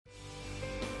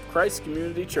Christ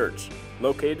Community Church,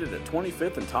 located at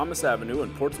 25th and Thomas Avenue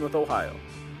in Portsmouth, Ohio.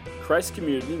 Christ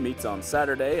Community meets on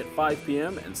Saturday at 5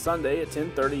 p.m. and Sunday at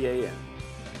 10:30 a.m.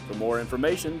 For more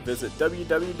information, visit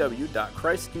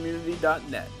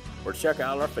www.christcommunity.net or check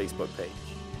out our Facebook page.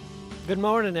 Good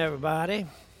morning, everybody.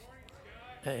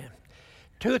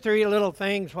 Two or three little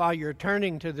things while you're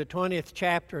turning to the 20th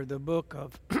chapter of the book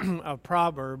of of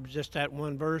Proverbs, just that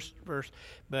one verse.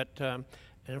 But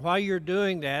and while you're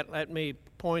doing that, let me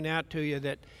point out to you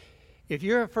that if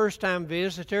you're a first-time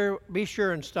visitor, be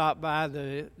sure and stop by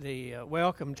the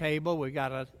welcome table. We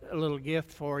got a little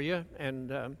gift for you,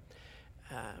 and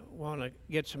want to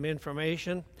get some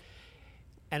information.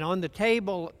 And on the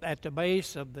table at the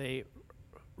base of the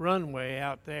runway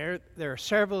out there are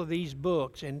several of these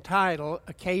books entitled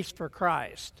A Case for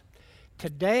Christ.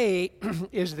 Today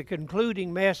is the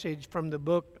concluding message from the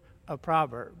book of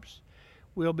Proverbs.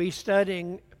 We'll be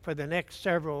studying for the next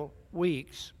several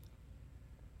weeks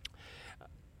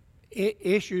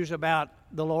issues about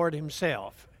the Lord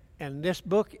Himself. And this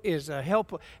book is a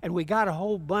helpful, and we got a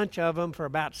whole bunch of them for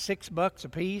about $6 a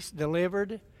piece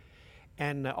delivered.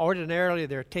 And ordinarily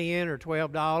they're $10 or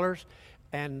 $12.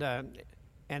 And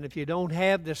if you don't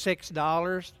have the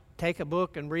 $6, take a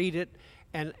book and read it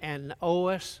and owe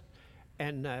us.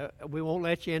 And we won't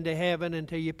let you into heaven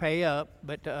until you pay up.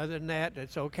 But other than that,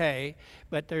 it's okay.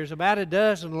 But there's about a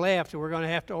dozen left, and we're going to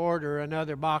have to order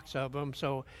another box of them.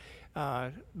 So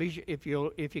if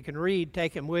you can read,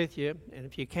 take them with you. And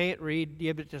if you can't read,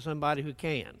 give it to somebody who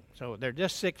can. So they're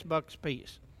just $6 a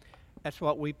piece. That's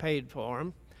what we paid for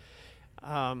them.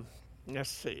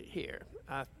 Let's see here.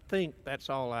 I think that's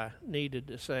all I needed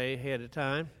to say ahead of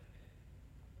time.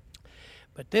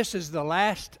 But this is the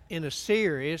last in a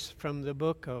series from the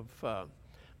book of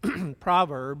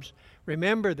Proverbs.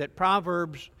 Remember that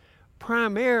Proverbs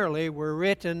primarily were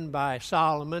written by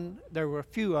Solomon. There were a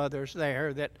few others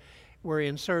there that were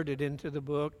inserted into the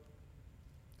book.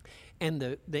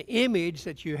 And the image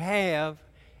that you have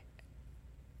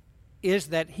is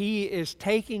that he is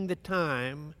taking the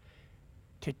time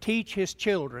to teach his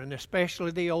children,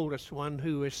 especially the oldest one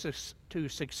who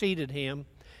succeeded him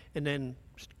and then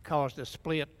caused a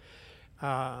split.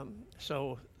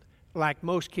 So like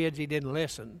most kids, he didn't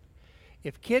listen.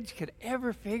 If kids could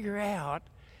ever figure out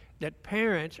that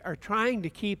parents are trying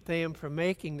to keep them from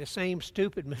making the same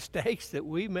stupid mistakes that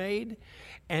we made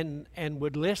and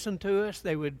would listen to us,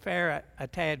 they would fare a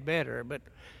tad better. But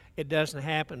it doesn't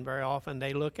happen very often.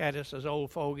 They look at us as old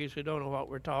fogies who don't know what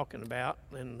we're talking about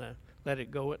and let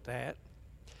it go at that.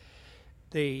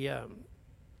 The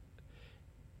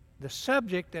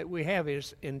subject that we have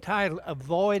is entitled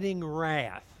Avoiding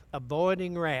Wrath.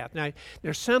 Avoiding wrath. Now,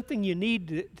 there's something you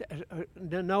need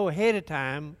to know ahead of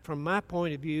time from my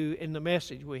point of view in the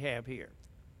message we have here.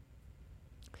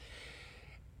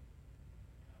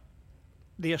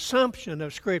 The assumption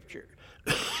of Scripture,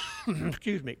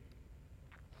 excuse me,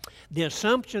 the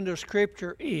assumption of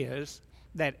Scripture is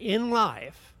that in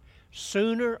life,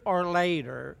 sooner or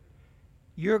later,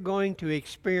 you're going to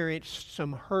experience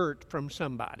some hurt from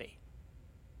somebody.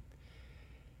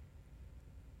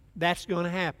 That's going to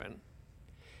happen.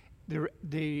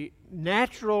 The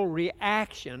natural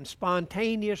reaction,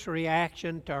 spontaneous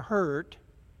reaction to hurt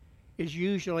is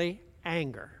usually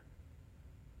anger.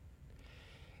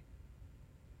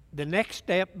 The next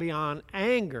step beyond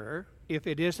anger, if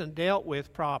it isn't dealt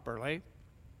with properly,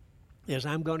 is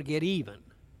I'm going to get even.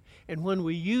 And when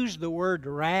we use the word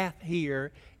wrath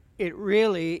here, it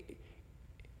really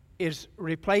is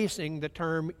replacing the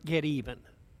term get even.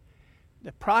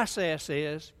 The process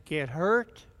is get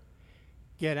hurt,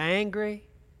 get angry,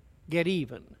 get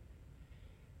even.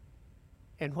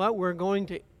 And what we're going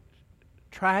to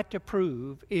try to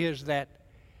prove is that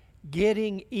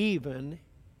getting even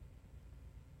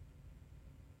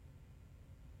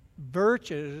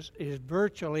is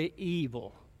virtually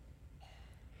evil.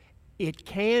 It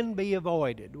can be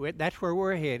avoided. That's where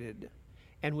we're headed.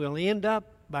 And we'll end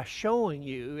up by showing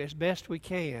you as best we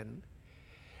can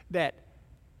that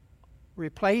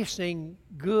replacing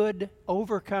good,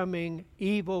 overcoming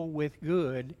evil with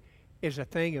good is a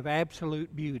thing of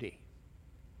absolute beauty.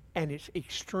 And it's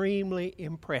extremely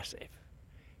impressive.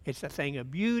 It's a thing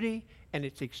of beauty and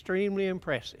it's extremely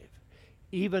impressive,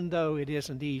 even though it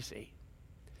isn't easy.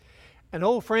 An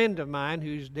old friend of mine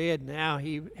who's dead now,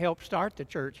 he helped start the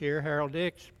church here, Harold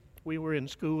Dix. We were in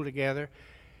school together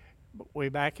way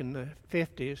back in the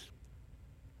 50s.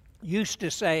 Used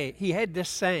to say, he had this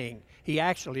saying, he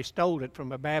actually stole it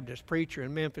from a Baptist preacher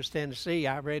in Memphis, Tennessee.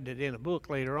 I read it in a book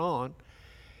later on.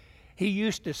 He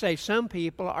used to say, some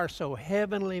people are so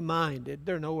heavenly minded,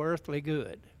 they're no earthly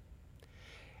good.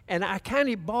 And I kind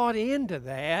of bought into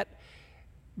that,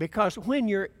 because when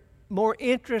you're more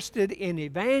interested in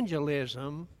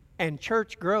evangelism and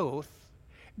church growth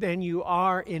than you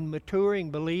are in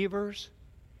maturing believers,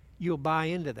 you'll buy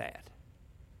into that.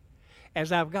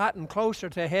 As I've gotten closer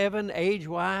to heaven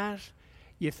age-wise,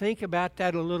 you think about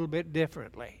that a little bit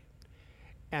differently.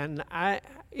 And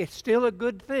it's still a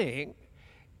good thing,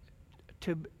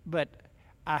 but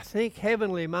I think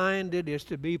heavenly minded is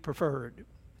to be preferred.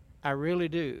 I really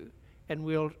do. And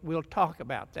we'll talk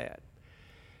about that.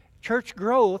 Church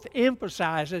growth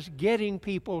emphasizes getting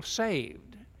people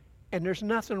saved, and there's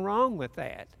nothing wrong with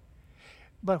that.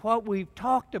 But what we've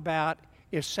talked about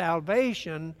is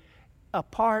salvation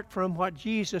apart from what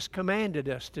Jesus commanded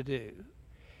us to do.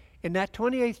 In that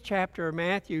 28th chapter of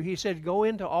Matthew, he said, go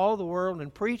into all the world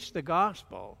and preach the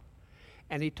gospel.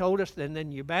 And he told us, and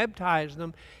then you baptize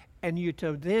them, and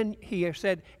then he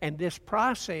said, and this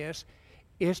process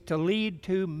is to lead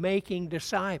to making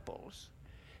disciples.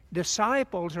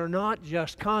 Disciples are not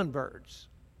just converts.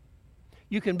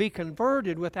 You can be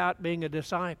converted without being a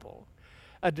disciple.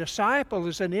 A disciple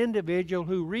is an individual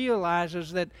who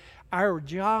realizes that our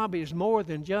job is more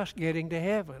than just getting to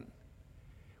heaven.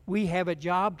 We have a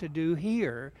job to do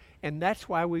here, and that's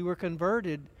why we were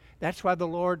converted. That's why the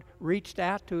Lord reached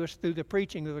out to us through the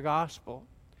preaching of the gospel.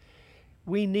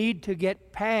 We need to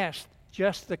get past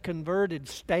just the converted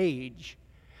stage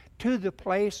to the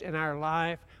place in our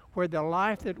life where the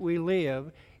life that we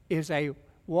live is a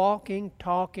walking,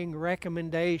 talking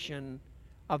recommendation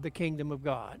of the kingdom of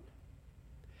God.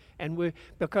 And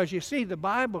because you see, the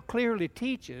Bible clearly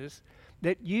teaches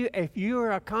that if you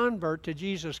are a convert to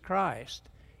Jesus Christ,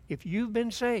 if you've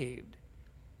been saved,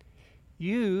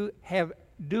 you have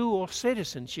dual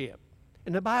citizenship.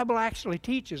 And the Bible actually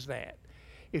teaches that.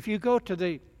 If you go to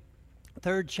the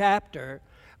 3rd chapter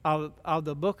of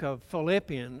the book of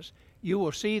Philippians, you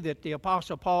will see that the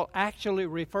Apostle Paul actually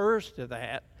refers to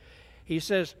that. He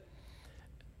says,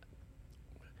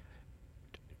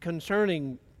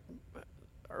 concerning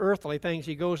earthly things,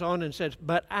 he goes on and says,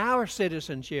 but our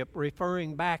citizenship,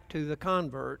 referring back to the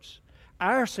converts,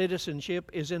 our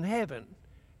citizenship is in heaven,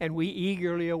 and we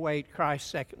eagerly await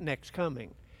Christ's next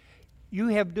coming. You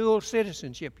have dual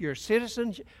citizenship. You're a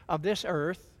citizen of this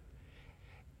earth,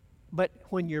 but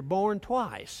when you're born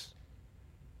twice,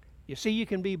 you see, you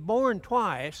can be born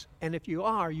twice, and if you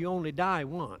are, you only die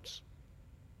once.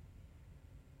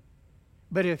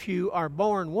 But if you are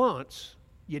born once,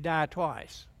 you die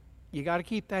twice. You got to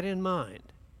keep that in mind.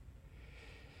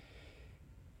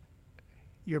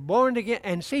 You're born again,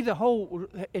 and see the whole,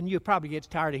 and you probably get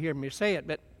tired of hearing me say it,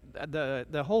 but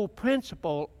the whole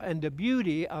principle and the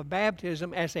beauty of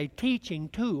baptism as a teaching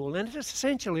tool, and it's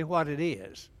essentially what it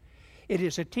is. It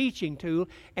is a teaching tool,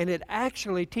 and it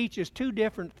actually teaches two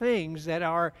different things that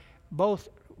are both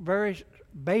very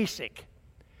basic.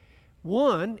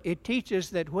 One, it teaches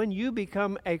that when you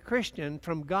become a Christian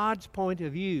from God's point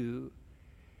of view,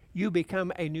 you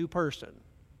become a new person.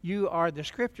 You are, the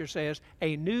Scripture says,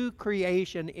 a new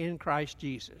creation in Christ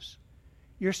Jesus.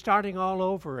 You're starting all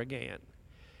over again.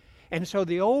 And so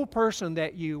the old person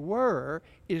that you were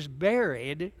is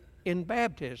buried in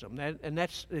baptism, and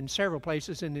that's in several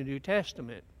places in the New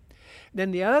Testament. Then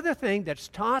the other thing that's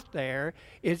taught there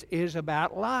is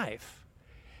about life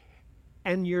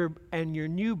and your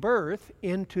new birth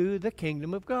into the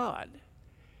kingdom of God.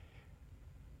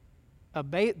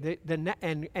 But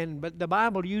the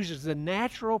Bible uses the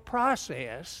natural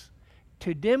process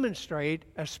to demonstrate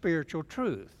a spiritual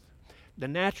truth. The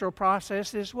natural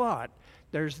process is what?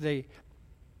 There's the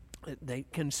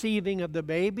conceiving of the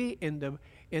baby in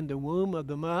the womb of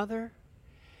the mother.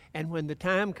 And when the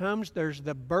time comes, there's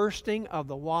the bursting of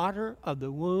the water of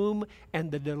the womb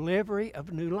and the delivery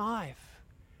of new life.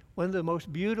 One of the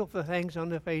most beautiful things on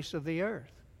the face of the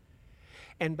earth.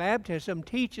 And baptism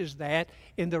teaches that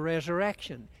in the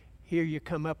resurrection. Here you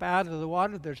come up out of the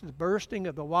water. There's the bursting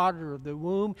of the water of the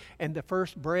womb and the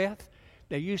first breath.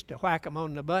 They used to whack them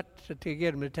on the butt to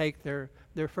get them to take their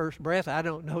first breath. I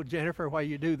don't know, Jennifer, why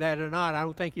you do that or not. I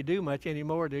don't think you do much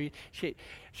anymore, do you?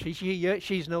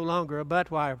 She's no longer a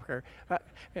butt wiper.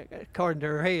 According to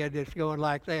her head, it's going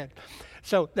like that.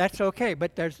 So that's okay,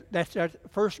 but that's our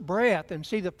first breath. And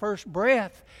see, the first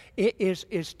breath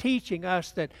is teaching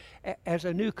us that as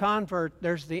a new convert,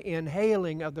 there's the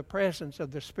inhaling of the presence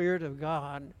of the Spirit of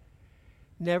God,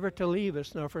 never to leave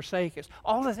us nor forsake us.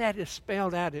 All of that is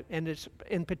spelled out, and it's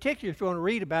in particular, if you want to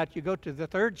read about it, you go to the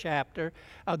 3rd chapter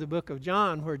of the book of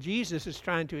John, where Jesus is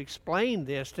trying to explain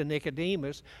this to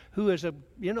Nicodemus, who is an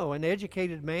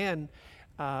educated man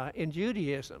in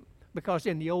Judaism, because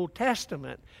in the Old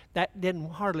Testament that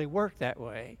didn't hardly work that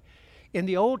way. In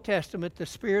the Old Testament, the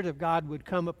Spirit of God would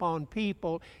come upon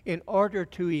people in order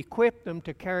to equip them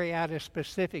to carry out a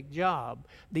specific job.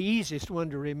 The easiest one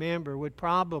to remember would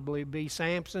probably be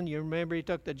Samson. You remember he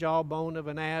took the jawbone of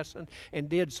an ass and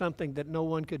did something that no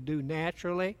one could do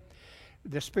naturally.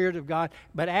 The Spirit of God.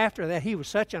 But after that, he was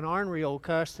such an ornery old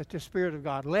cuss that the Spirit of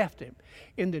God left him.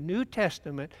 In the New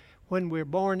Testament, when we're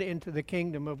born into the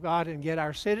kingdom of God and get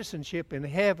our citizenship in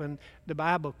heaven, the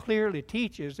Bible clearly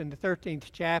teaches in the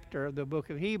 13th chapter of the book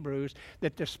of Hebrews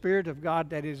that the Spirit of God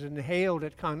that is inhaled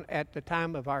at the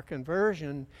time of our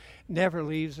conversion never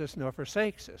leaves us nor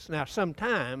forsakes us. Now,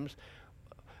 sometimes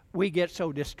we get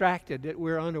so distracted that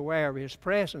we're unaware of His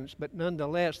presence, but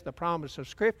nonetheless, the promise of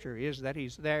Scripture is that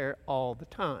He's there all the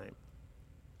time.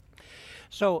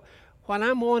 So, what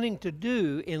I'm wanting to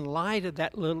do in light of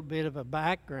that little bit of a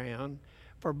background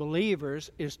for believers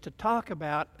is to talk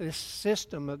about this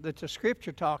system that the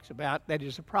Scripture talks about that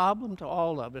is a problem to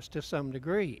all of us to some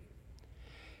degree.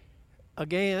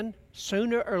 Again,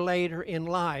 sooner or later in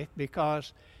life,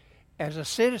 because as a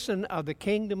citizen of the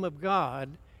kingdom of God,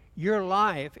 your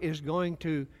life is going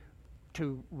to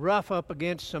rough up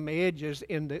against some edges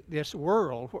in this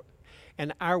world.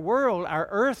 And our world, our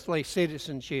earthly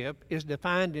citizenship, is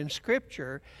defined in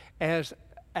Scripture as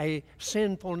a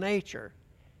sinful nature.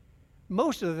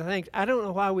 Most of the things, I don't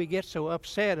know why we get so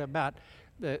upset about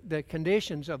the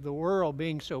conditions of the world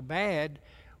being so bad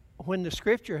when the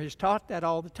Scripture has taught that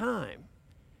all the time.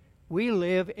 We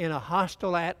live in a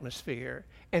hostile atmosphere,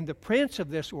 and the prince of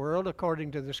this world,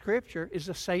 according to the Scripture, is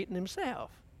the Satan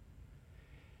himself.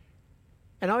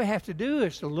 And all you have to do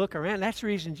is to look around. That's the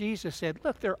reason Jesus said,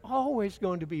 look, there are always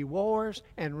going to be wars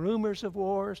and rumors of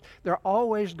wars. There are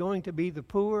always going to be the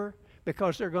poor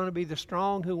because they're going to be the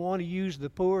strong who want to use the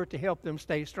poor to help them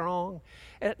stay strong.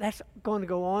 And that's going to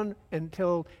go on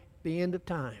until the end of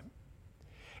time.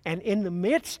 And in the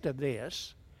midst of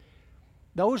this,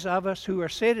 those of us who are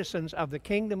citizens of the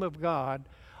kingdom of God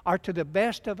are to the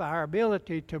best of our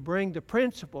ability to bring the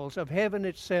principles of heaven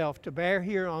itself to bear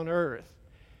here on earth,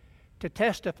 to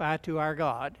testify to our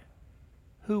God,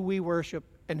 who we worship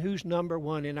and who's number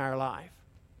one in our life.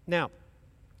 Now,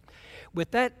 with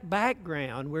that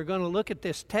background, we're going to look at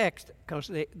this text because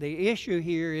the issue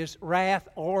here is wrath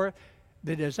or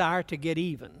the desire to get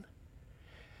even.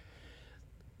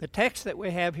 The text that we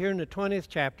have here in the 20th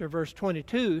chapter, verse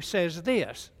 22, says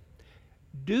this,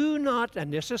 do not,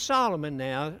 and this is Solomon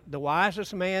now, the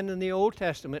wisest man in the Old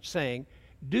Testament, saying,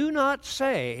 do not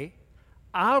say,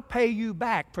 I'll pay you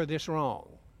back for this wrong.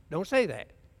 Don't say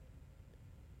that.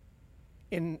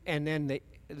 And then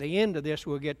the end of this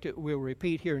we'll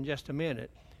repeat here in just a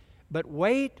minute. But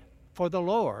wait for the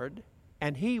Lord,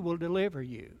 and He will deliver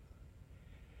you.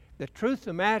 The truth of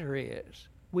the matter is,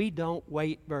 we don't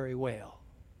wait very well.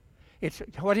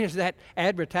 What is that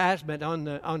advertisement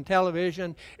on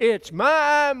television? It's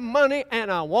my money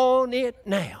and I want it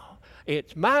now.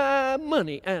 It's my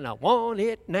money and I want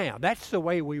it now. That's the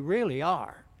way we really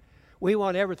are. We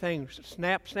want everything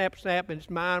snap, snap, snap, and it's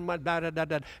mine,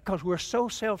 because we're so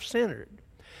self-centered.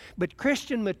 But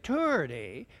Christian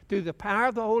maturity, through the power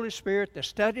of the Holy Spirit, the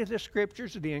study of the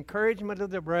Scriptures, the encouragement of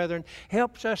the brethren,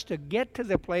 helps us to get to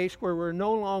the place where we're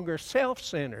no longer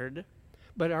self-centered,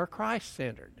 but are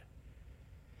Christ-centered.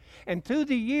 And through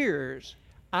the years,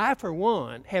 I, for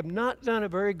one, have not done a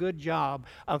very good job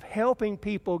of helping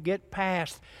people get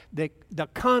past the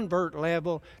convert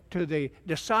level to the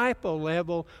disciple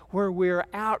level where we're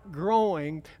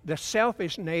outgrowing the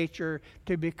selfish nature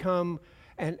to become,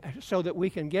 and so that we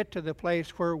can get to the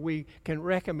place where we can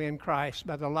recommend Christ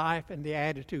by the life and the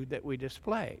attitude that we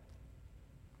display.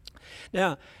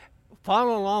 Now,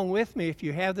 follow along with me if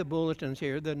you have the bulletins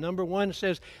here. The number one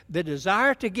says, the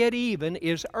desire to get even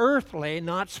is earthly,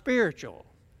 not spiritual.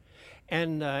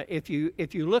 And if you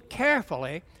look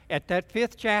carefully at that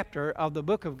 5th chapter of the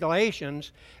book of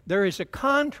Galatians, there is a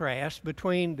contrast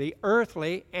between the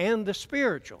earthly and the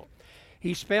spiritual.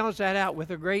 He spells that out with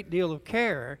a great deal of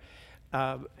care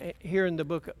here in the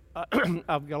book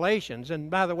of Galatians.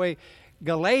 And by the way,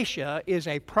 Galatia is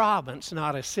a province,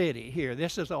 not a city here.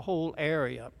 This is a whole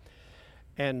area.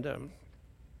 And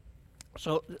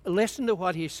so listen to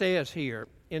what he says here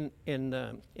in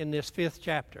this 5th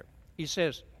chapter. He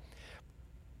says,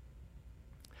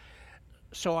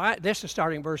 this is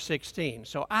starting verse 16.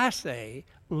 So I say,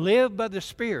 live by the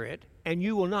Spirit, and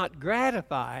you will not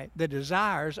gratify the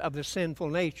desires of the sinful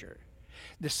nature.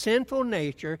 The sinful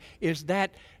nature is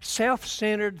that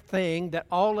self-centered thing that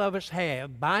all of us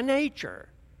have by nature.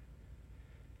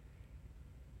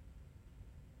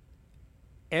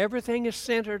 Everything is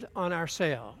centered on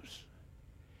ourselves.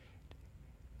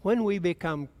 when we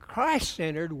become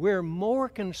Christ-centered, we're more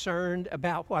concerned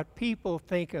about what people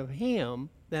think of Him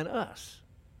than us.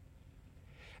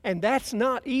 And that's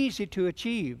not easy to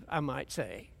achieve, I might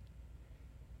say.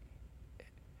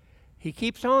 He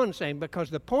keeps on saying, because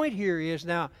the point here is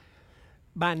now,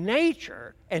 by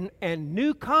nature, and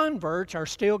new converts are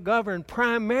still governed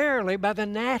primarily by the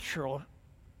natural.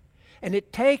 And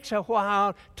it takes a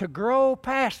while to grow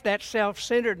past that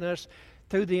self-centeredness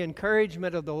through the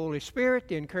encouragement of the Holy Spirit,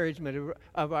 the encouragement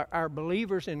of our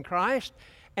believers in Christ,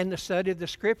 and the study of the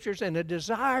Scriptures, and a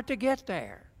desire to get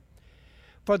there.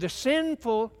 For the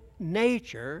sinful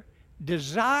nature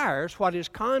desires what is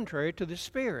contrary to the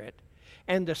Spirit,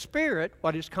 and the Spirit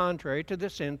what is contrary to the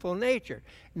sinful nature.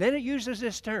 And then it uses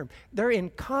this term. They're in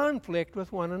conflict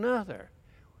with one another.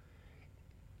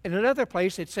 In another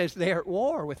place it says they're at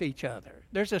war with each other.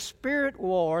 There's a spirit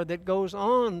war that goes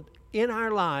on in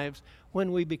our lives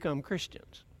when we become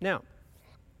Christians. Now,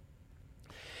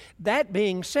 that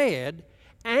being said,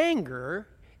 anger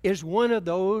is one of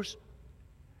those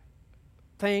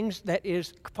things that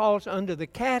falls under the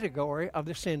category of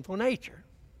the sinful nature.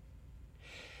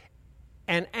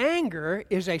 And anger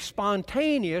is a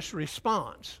spontaneous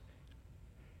response.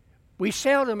 We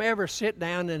seldom ever sit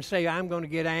down and say, I'm going to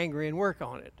get angry and work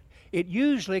on it. It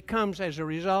usually comes as a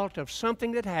result of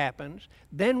something that happens,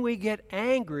 then we get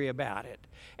angry about it.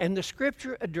 And the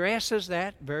Scripture addresses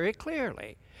that very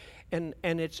clearly. And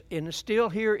it's still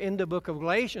here in the book of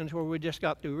Galatians, where we just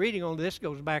got through reading on this,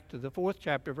 goes back to the 4th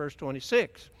chapter, verse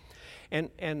 26.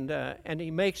 And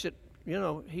he makes it,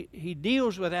 he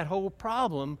deals with that whole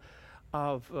problem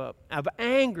of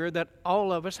anger that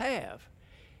all of us have.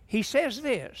 He says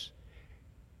this,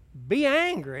 be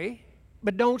angry,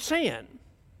 but don't sin.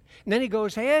 And then he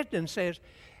goes ahead and says,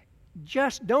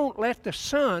 just don't let the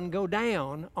sun go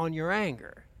down on your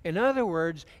anger. In other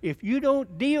words, if you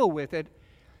don't deal with it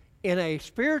in a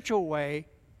spiritual way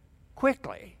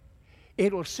quickly,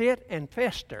 it will sit and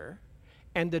fester,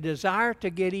 and the desire to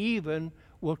get even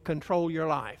will control your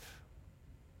life.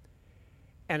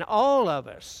 And all of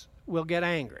us will get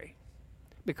angry,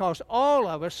 because all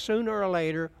of us sooner or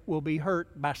later will be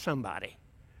hurt by somebody.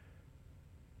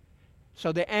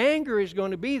 So the anger is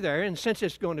going to be there, and since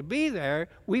it's going to be there,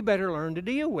 we better learn to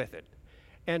deal with it,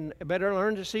 and better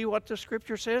learn to see what the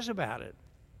Scripture says about it.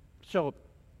 So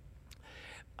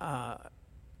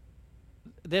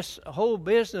this whole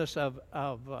business of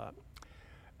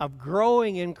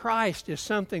growing in Christ is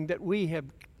something that we have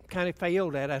kind of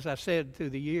failed at, as I said,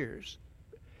 through the years.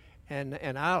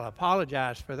 And I'll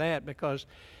apologize for that, because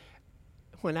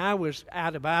when I was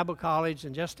out of Bible college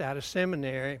and just out of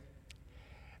seminary,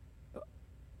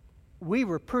 we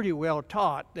were pretty well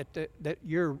taught that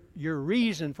your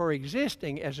reason for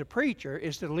existing as a preacher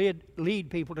is to lead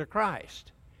people to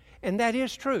Christ. And that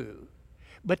is true.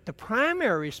 But the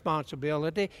primary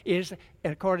responsibility is,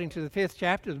 according to the 5th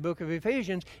chapter of the book of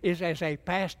Ephesians, is as a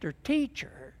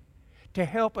pastor-teacher to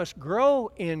help us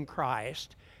grow in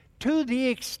Christ to the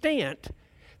extent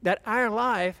that our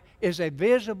life is a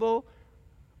visible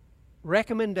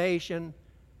recommendation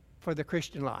for the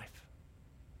Christian life.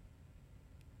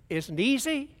 Isn't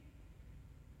easy,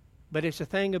 but it's a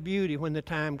thing of beauty when the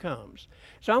time comes.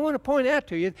 So I want to point out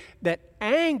to you that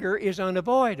anger is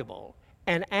unavoidable,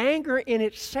 and anger in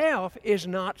itself is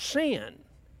not sin.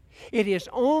 It is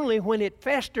only when it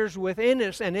festers within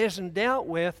us and isn't dealt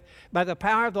with by the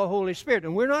power of the Holy Spirit.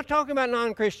 And we're not talking about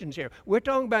non-Christians here. We're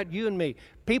talking about you and me,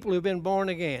 people who've been born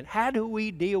again. How do we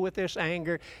deal with this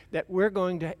anger that we're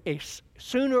going to,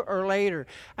 sooner or later?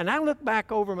 And I look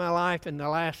back over my life in the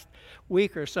last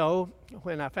week or so,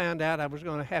 when I found out I was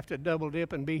going to have to double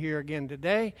dip and be here again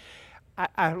today.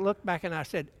 I looked back and I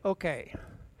said, okay,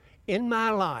 in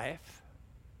my life,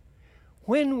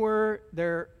 when were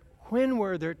there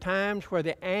times where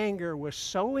the anger was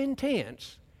so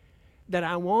intense that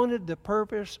I wanted the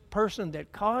person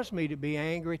that caused me to be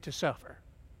angry to suffer?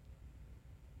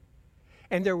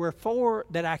 And there were 4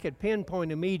 that I could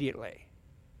pinpoint immediately.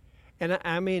 And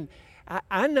I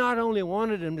not only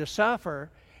wanted them to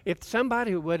suffer, if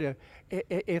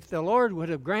the Lord would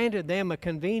have granted them a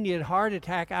convenient heart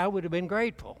attack, I would have been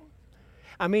grateful.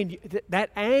 That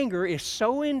anger is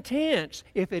so intense,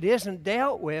 if it isn't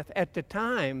dealt with at the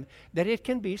time, that it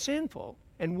can be sinful.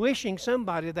 And wishing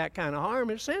somebody that kind of harm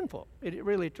is sinful. It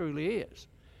really, truly is.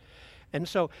 And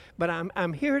so, but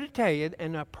I'm here to tell you,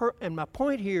 and my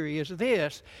point here is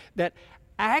this, that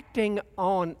acting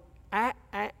on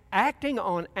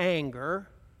anger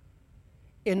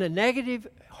in a negative,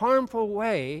 harmful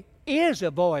way is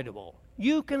avoidable.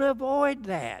 You can avoid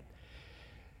that.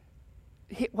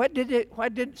 What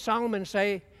did Solomon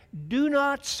say? Do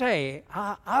not say,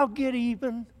 I'll get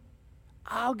even.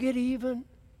 I'll get even.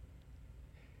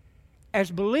 As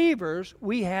believers,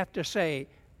 we have to say,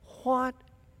 what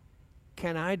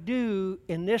can I do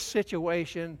in this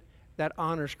situation that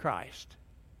honors Christ?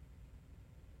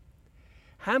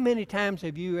 How many times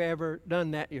have you ever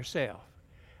done that yourself?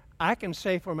 I can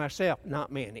say for myself,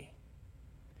 not many.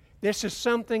 This is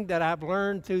something that I've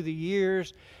learned through the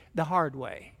years the hard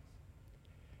way.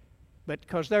 But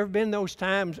because there have been those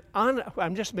times,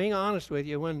 I'm just being honest with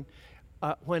you,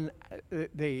 when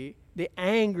the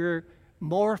anger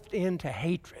morphed into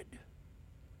hatred.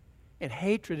 And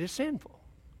hatred is sinful.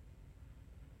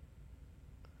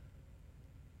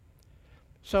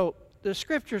 So the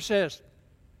Scripture says,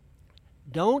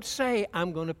 don't say,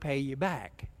 I'm going to pay you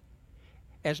back.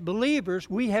 As believers,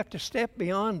 we have to step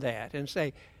beyond that and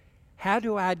say, how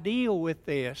do I deal with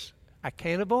this? I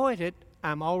can't avoid it.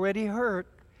 I'm already hurt.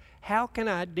 How can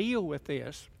I deal with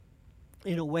this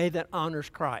in a way that honors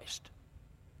Christ?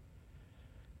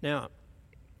 Now,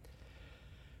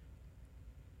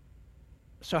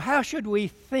 so how should we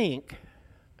think?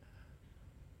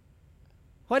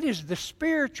 What is the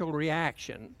spiritual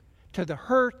reaction to the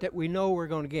hurt that we know we're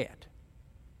going to get?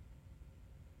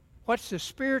 What's the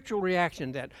spiritual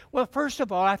reaction to that? Well, first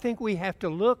of all, I think we have to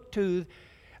look to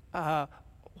how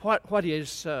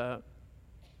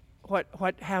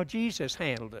Jesus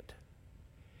handled it.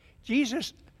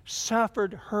 Jesus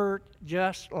suffered hurt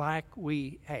just like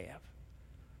we have.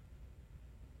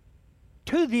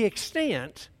 To the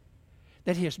extent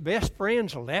that his best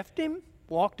friends left him,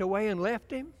 walked away and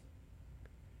left him.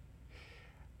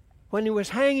 When he was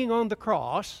hanging on the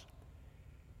cross,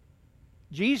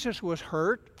 Jesus was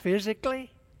hurt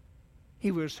physically.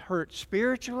 He was hurt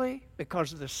spiritually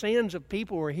because of the sins of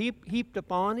people were heaped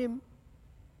upon him.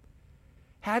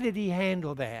 How did he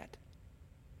handle that?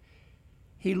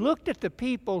 He looked at the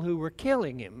people who were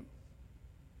killing him,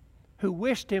 who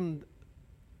wished him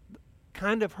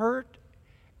kind of hurt,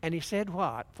 and he said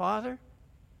what? Father,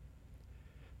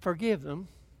 forgive them.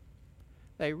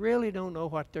 They really don't know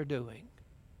what they're doing.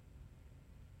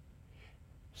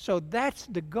 So that's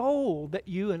the goal that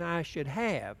you and I should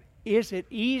have. Is it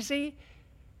easy?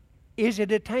 Is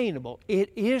it attainable?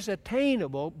 It is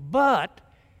attainable, but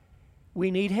we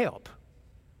need help.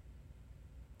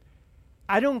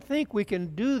 I don't think we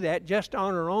can do that just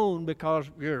on our own because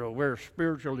we're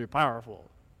spiritually powerful.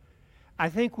 I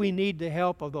think we need the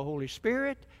help of the Holy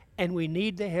Spirit, and we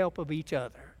need the help of each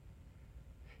other.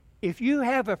 If you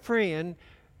have a friend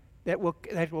that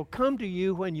will come to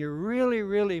you when you're really,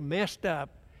 really messed up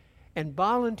and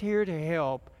volunteer to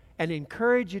help and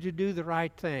encourage you to do the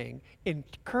right thing,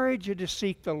 encourage you to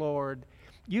seek the Lord,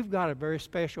 you've got a very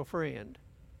special friend.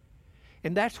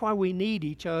 And that's why we need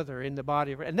each other in the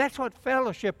body. And that's what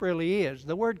fellowship really is.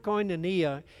 The word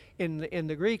koinonia in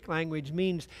the Greek language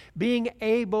means being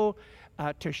able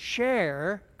to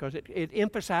share, because it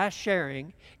emphasizes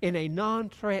sharing, in a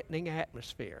non-threatening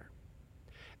atmosphere.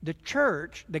 The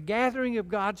church, the gathering of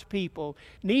God's people,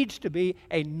 needs to be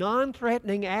a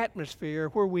non-threatening atmosphere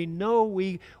where we know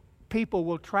people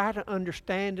will try to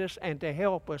understand us and to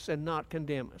help us and not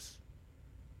condemn us.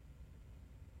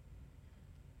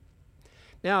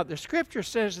 Now, the Scripture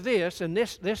says this, and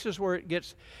this is where it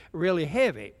gets really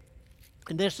heavy.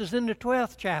 And this is in the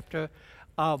 12th chapter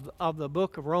of the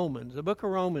book of Romans. The book of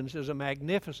Romans is a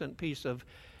magnificent piece of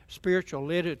spiritual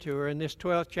literature, and this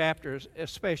 12th chapter is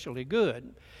especially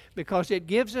good because it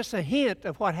gives us a hint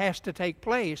of what has to take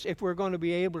place if we're going to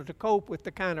be able to cope with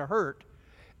the kind of hurt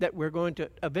that we're going to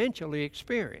eventually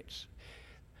experience.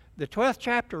 The 12th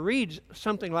chapter reads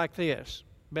something like this,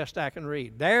 best I can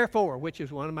read. Therefore, which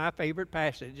is one of my favorite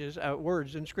passages,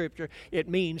 words in Scripture, it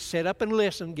means sit up and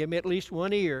listen, give me at least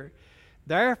one ear.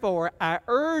 Therefore, I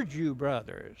urge you,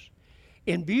 brothers,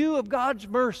 in view of God's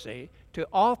mercy, to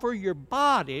offer your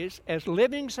bodies as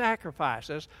living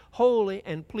sacrifices, holy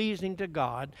and pleasing to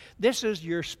God. This is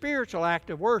your spiritual act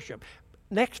of worship.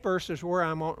 Next verse is where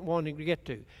I'm wanting to get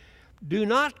to. Do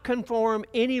not conform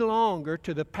any longer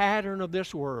to the pattern of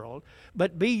this world,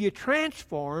 but be ye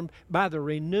transformed by the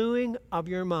renewing of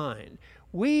your mind.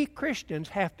 We Christians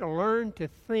have to learn to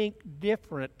think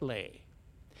differently.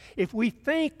 If we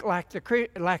think like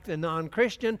the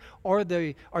non-Christian or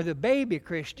the baby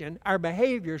Christian, our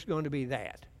behavior is going to be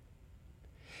that.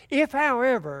 If,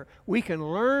 however, we can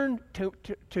learn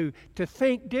to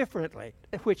think differently,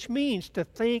 which means to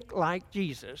think like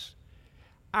Jesus,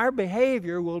 our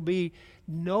behavior will be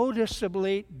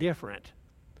noticeably different.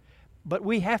 But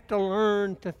we have to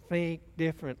learn to think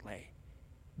differently.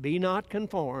 Be not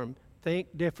conformed, think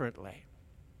differently.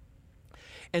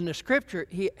 And the Scripture,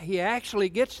 he actually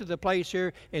gets to the place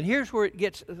here, and here's where it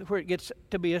gets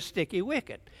to be a sticky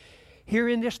wicket. Here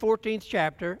in this 14th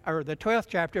chapter, or the 12th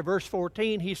chapter, verse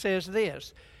 14, he says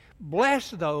this,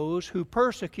 "Bless those who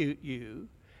persecute you,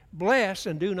 bless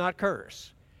and do not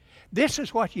curse." This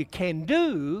is what you can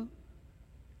do.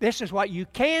 This is what you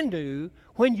can do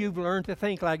when you've learned to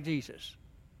think like Jesus.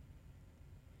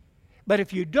 But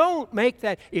if you don't make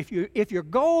that, if your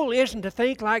goal isn't to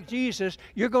think like Jesus,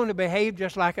 you're going to behave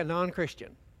just like a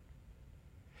non-Christian.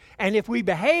 And if we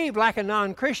behave like a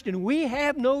non-Christian, we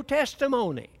have no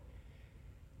testimony.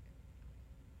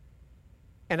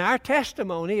 And our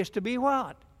testimony is to be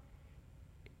what?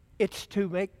 It's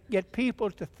to get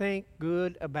people to think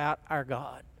good about our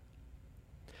God.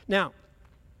 Now,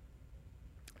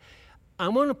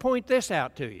 I'm going to point this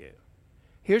out to you.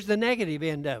 Here's the negative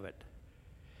end of it.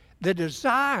 The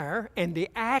desire and the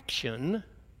action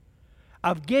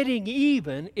of getting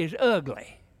even is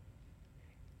ugly.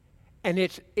 And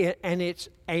it's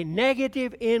a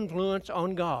negative influence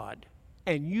on God.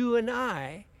 And you and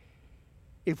I,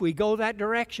 if we go that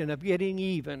direction of getting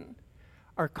even,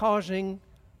 are causing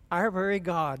our very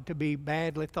God to be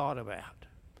badly thought about.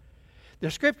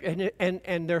 The Scripture,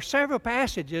 and there are several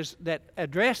passages that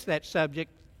address that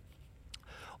subject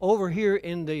over here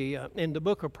in the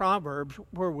book of Proverbs,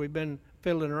 where we've been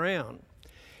fiddling around.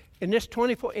 In the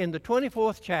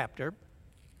 24th chapter,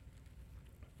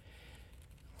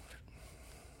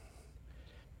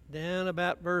 down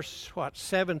about verse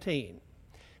 17.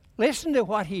 Listen to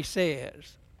what he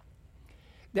says.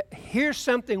 Here's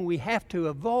something we have to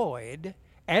avoid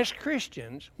as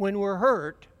Christians when we're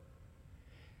hurt,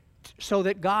 so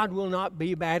that God will not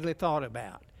be badly thought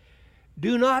about.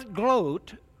 Do not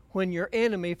gloat when your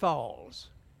enemy falls.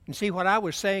 And see what I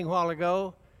was saying a while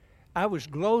ago? I was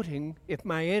gloating if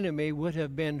my enemy would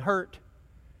have been hurt.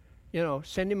 You know,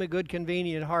 send him a good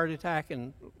convenient heart attack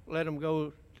and let him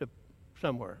go to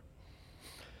somewhere.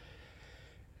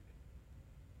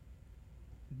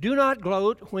 Do not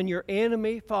gloat when your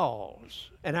enemy falls.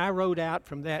 And I wrote out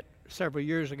from that several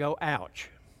years ago, ouch.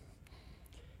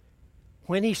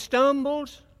 When he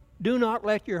stumbles, do not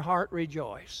let your heart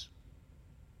rejoice.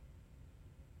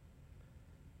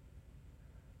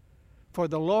 For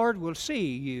the Lord will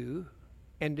see you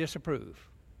and disapprove.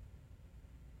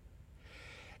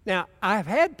 Now, I've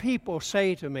had people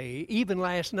say to me, even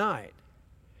last night,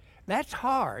 that's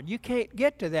hard. You can't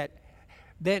get to that.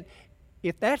 Then,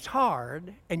 if that's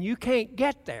hard and you can't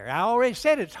get there, I already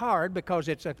said it's hard because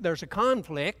there's a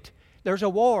conflict, there's a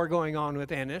war going on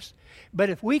within us. But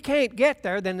if we can't get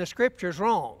there, then the Scripture's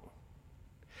wrong.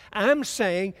 I'm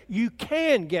saying you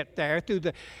can get there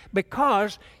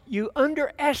because you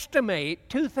underestimate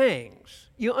two things.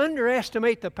 You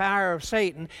underestimate the power of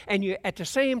Satan, and at the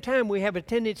same time we have a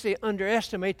tendency to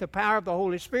underestimate the power of the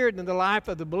Holy Spirit in the life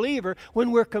of the believer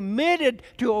when we're committed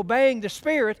to obeying the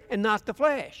Spirit and not the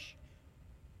flesh.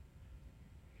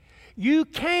 You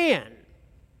can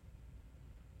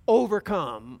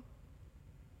overcome.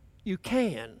 You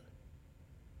can.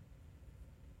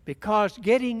 Because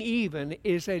getting even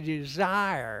is a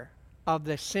desire of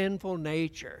the sinful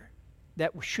nature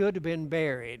that should have been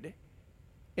buried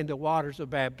in the waters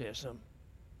of baptism.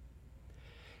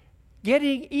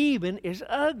 Getting even is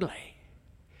ugly.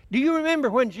 Do you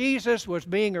remember when Jesus was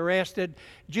being arrested?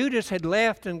 Judas had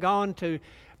left and gone to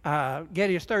get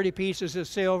his 30 pieces of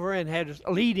silver and had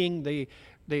leading the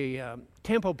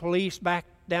temple police back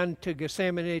down to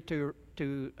Gethsemane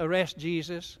to arrest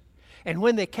Jesus. And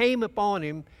when they came upon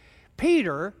him,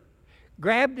 Peter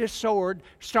grabbed his sword,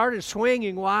 started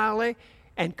swinging wildly,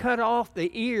 and cut off the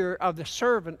ear of the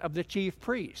servant of the chief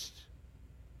priest.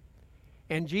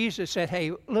 And Jesus said,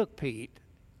 "Hey, look, Pete,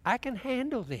 I can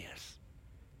handle this.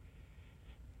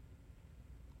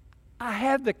 I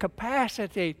have the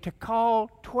capacity to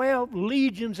call 12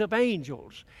 legions of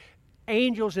angels.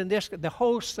 Angels in this, the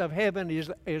hosts of heaven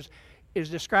is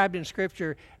described in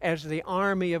Scripture as the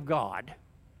army of God.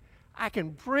 I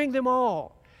can bring them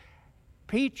all.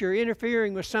 Pete, you're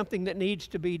interfering with something that needs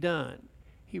to be done."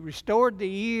 He restored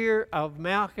the ear of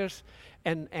Malchus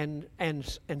and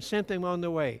sent them on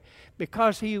the way.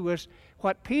 Because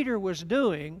what Peter was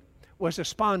doing was a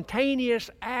spontaneous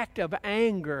act of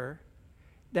anger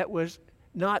that was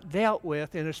not dealt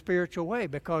with in a spiritual way.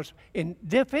 Because in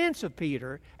defense of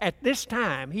Peter, at this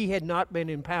time, he had not been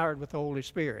empowered with the Holy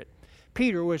Spirit.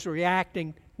 Peter was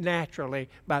reacting naturally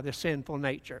by the sinful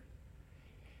nature.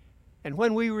 And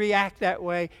when we react that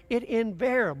way, it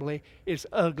invariably is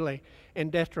ugly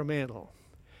and detrimental.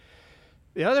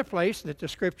 The other place that the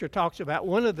Scripture talks about,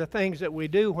 one of the things that we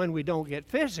do when we don't get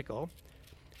physical,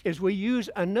 is we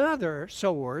use another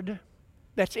sword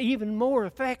that's even more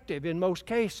effective in most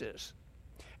cases.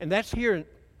 And that's here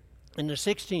in the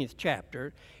 16th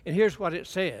chapter. And here's what it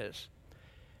says.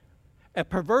 A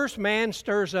perverse man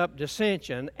stirs up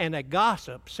dissension, and a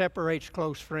gossip separates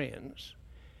close friends.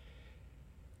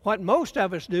 What most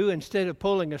of us do, instead of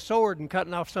pulling a sword and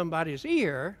cutting off somebody's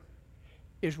ear,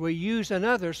 is we use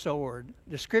another sword.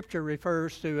 The Scripture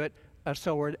refers to it, a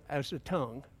sword, as a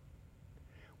tongue.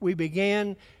 We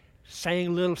begin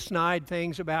saying little snide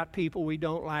things about people we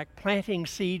don't like, planting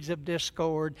seeds of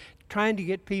discord, trying to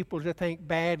get people to think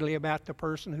badly about the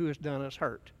person who has done us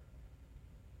hurt.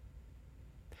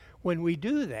 When we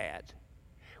do that,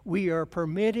 we are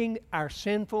permitting our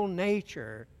sinful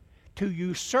nature to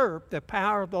usurp the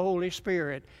power of the Holy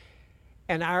Spirit,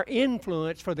 and our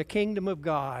influence for the kingdom of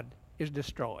God is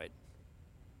destroyed.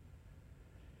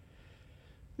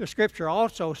 The Scripture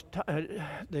also,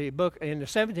 the book in the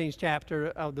 17th chapter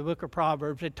of the book of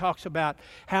Proverbs, it talks about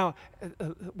how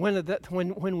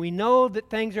when we know that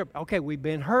things are, okay, we've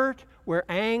been hurt, we're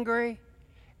angry,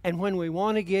 and when we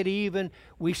want to get even,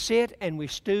 we sit and we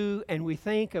stew and we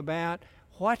think about,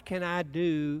 what can I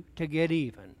do to get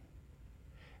even?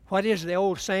 What is the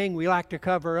old saying we like to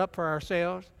cover up for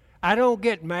ourselves? I don't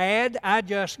get mad, I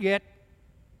just get...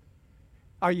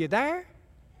 Are you there?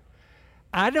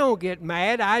 I don't get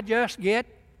mad, I just get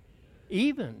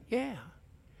even. Yeah.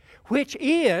 Which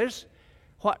is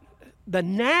what the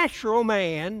natural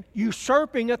man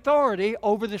usurping authority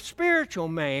over the spiritual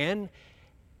man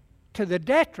to the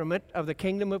detriment of the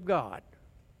kingdom of God.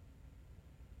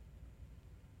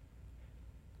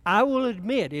 I will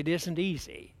admit it isn't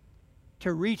easy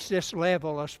to reach this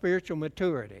level of spiritual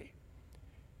maturity.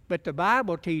 But the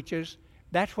Bible teaches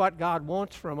that's what God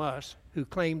wants from us who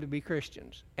claim to be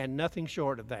Christians, and nothing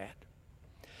short of that.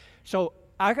 So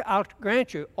I'll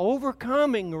grant you,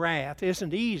 overcoming wrath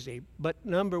isn't easy, but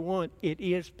number one, it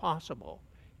is possible.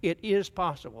 It is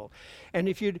possible. And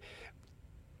if you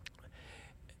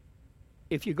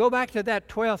go back to that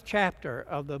 12th chapter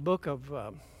of the book of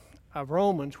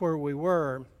Romans where we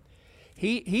were,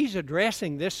 he's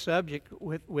addressing this subject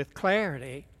with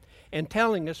clarity and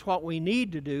telling us what we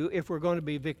need to do if we're going to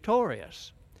be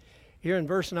victorious. Here in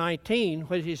verse 19,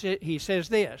 he says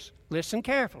this, listen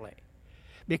carefully,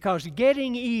 because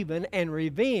getting even and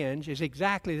revenge is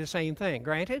exactly the same thing.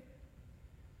 Granted?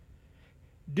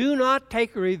 Do not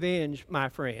take revenge, my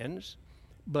friends,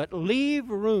 but leave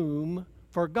room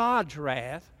for God's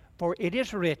wrath, for it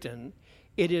is written,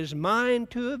 it is mine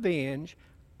to avenge,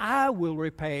 I will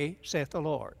repay, saith the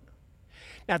Lord.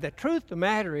 Now, the truth of the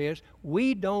matter is,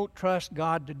 we don't trust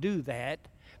God to do that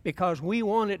because we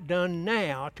want it done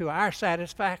now to our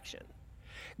satisfaction.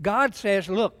 God says,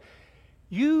 look,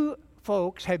 you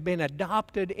folks have been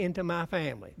adopted into my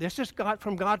family. This is God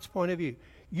from God's point of view.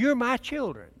 You're my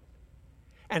children,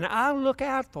 and I'll look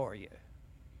out for you.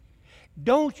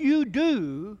 Don't you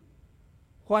do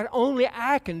what only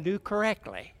I can do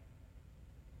correctly.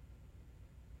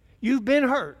 You've been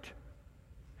hurt.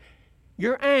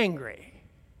 You're angry.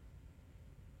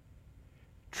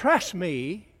 Trust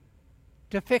me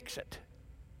to fix it.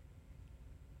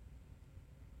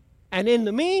 And in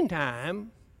the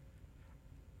meantime,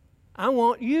 I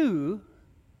want you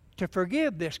to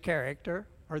forgive this character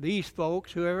or these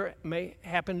folks, whoever it may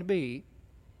happen to be,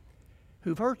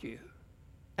 who've hurt you.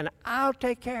 And I'll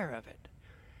take care of it.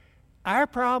 Our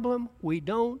problem, we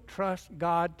don't trust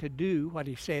God to do what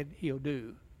He said He'll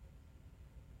do.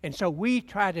 And so we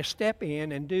try to step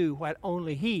in and do what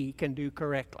only He can do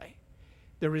correctly.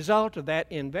 The result of that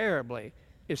invariably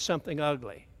is something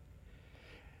ugly.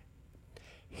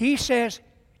 He says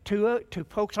to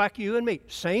folks like you and me,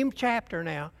 same chapter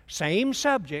now, same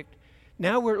subject.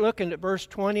 Now we're looking at verse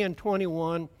 20 and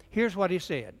 21. Here's what he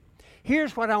said.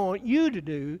 Here's what I want you to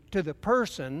do to the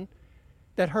person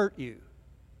that hurt you.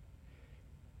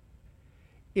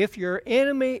 If your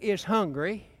enemy is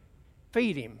hungry,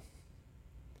 feed him.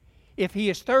 If he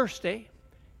is thirsty,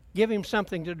 give him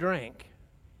something to drink.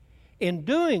 In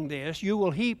doing this, you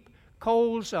will heap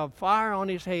coals of fire on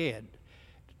his head.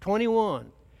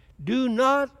 21. Do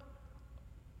not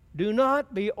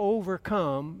be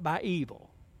overcome by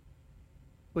evil,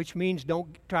 which means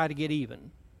don't try to get even,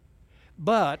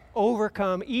 but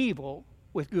overcome evil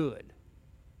with good.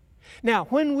 Now,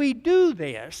 when we do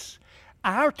this,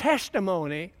 our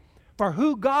testimony for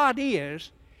who God is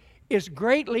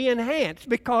greatly enhanced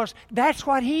because that's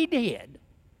what He did.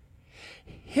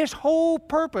 His whole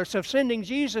purpose of sending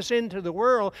Jesus into the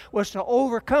world was to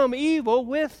overcome evil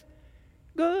with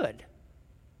good.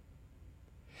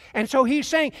 And so He's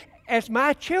saying, as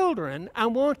my children, I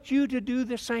want you to do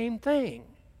the same thing.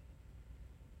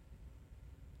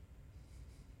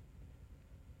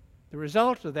 The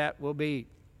result of that will be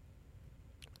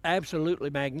absolutely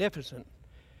magnificent.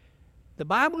 The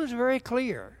Bible is very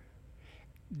clear.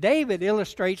 David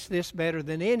illustrates this better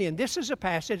than any, and this is a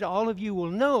passage all of you will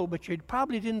know, but you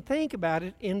probably didn't think about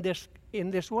it in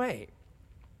this way.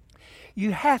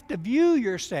 You have to view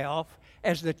yourself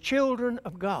as the children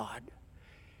of God.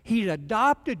 He's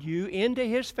adopted you into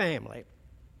His family,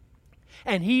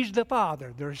 and He's the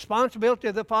Father. The responsibility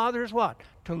of the Father is what?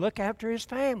 To look after His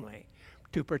family,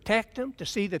 to protect them, to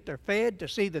see that they're fed, to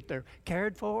see that they're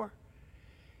cared for.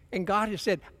 And God has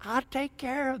said, I'll take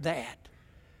care of that.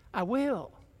 I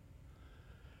will.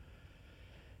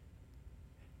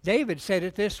 David said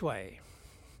it this way.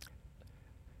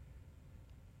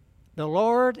 The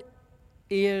Lord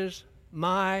is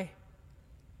my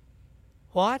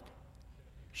what?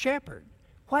 Shepherd.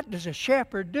 What does a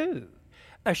shepherd do?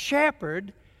 A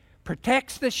shepherd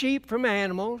protects the sheep from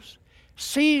animals,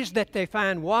 sees that they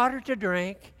find water to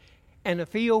drink, and a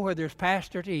field where there's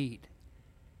pasture to eat.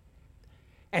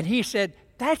 And he said,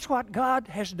 that's what God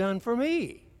has done for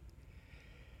me.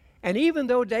 And even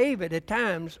though David at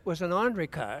times was an ornery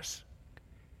cuss,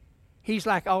 he's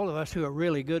like all of us who are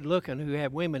really good looking, who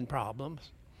have women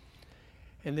problems.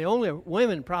 And the only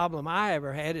women problem I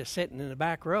ever had is sitting in the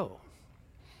back row.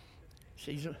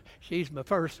 She's my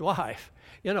first wife,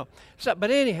 you know. So,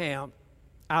 but anyhow,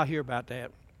 I'll hear about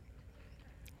that.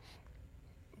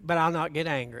 But I'll not get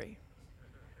angry.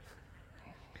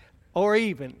 Or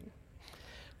even.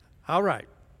 All right.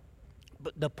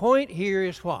 But the point here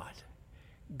is what?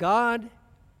 God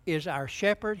is our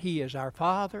shepherd. He is our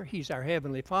Father. He's our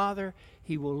Heavenly Father.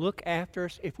 He will look after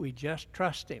us if we just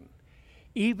trust Him.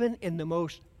 Even in the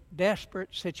most desperate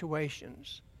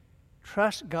situations,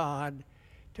 trust God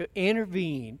to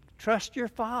intervene. Trust your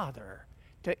Father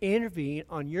to intervene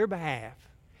on your behalf.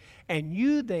 And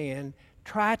you then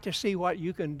try to see what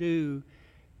you can do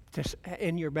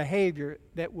in your behavior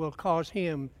that will cause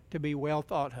Him to be well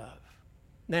thought of.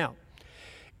 Now,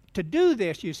 to do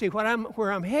this, you see,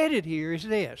 where I'm headed here is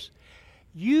this.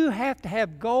 You have to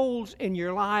have goals in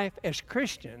your life as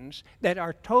Christians that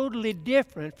are totally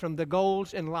different from the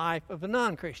goals in life of a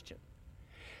non-Christian.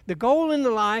 The goal in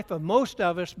the life of most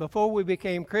of us before we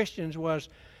became Christians was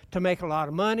to make a lot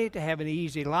of money, to have an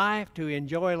easy life, to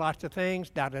enjoy lots of things,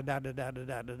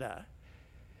 da-da-da-da-da-da-da-da.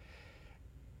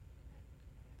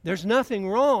 There's nothing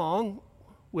wrong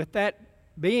with that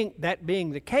being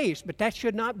the case, but that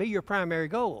should not be your primary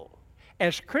goal.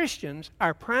 As Christians,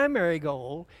 our primary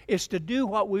goal is to do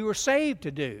what we were saved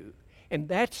to do, and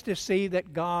that's to see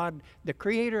that God, the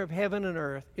Creator of heaven and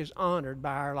earth, is honored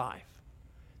by our life.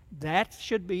 That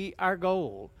should be our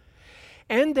goal.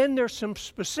 And then there's some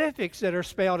specifics that are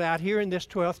spelled out here in this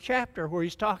 12th chapter where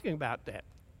he's talking about that.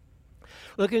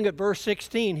 Looking at verse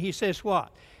 16, he says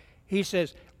what? He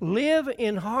says, live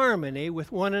in harmony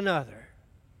with one another.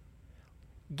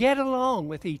 Get along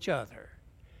with each other.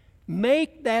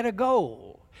 Make that a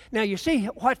goal. Now you see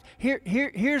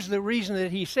here's the reason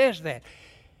that he says that.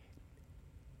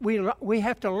 We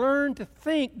have to learn to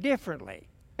think differently.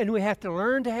 And we have to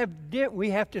learn to we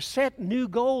have to set new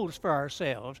goals for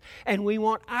ourselves. And we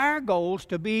want our goals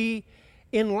to be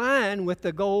in line with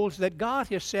the goals that God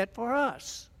has set for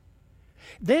us.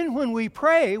 Then when we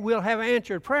pray, we'll have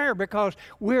answered prayer because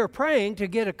we're praying to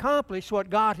get accomplished what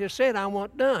God has said I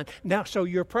want done. Now, so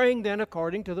you're praying then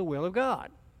according to the will of God.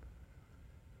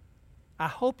 I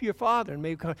hope you're following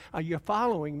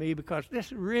me because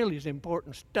this really is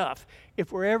important stuff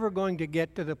if we're ever going to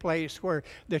get to the place where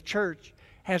the church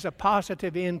has a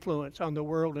positive influence on the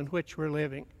world in which we're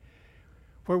living,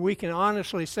 where we can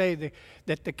honestly say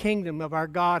that the kingdom of our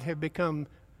God have become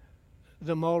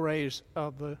the mores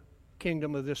of the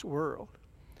kingdom of this world.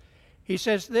 He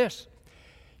says this,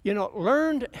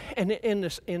 learned, and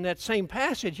in that same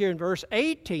passage here in verse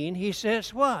 18, he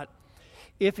says what?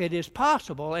 If it is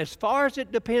possible, as far as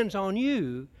it depends on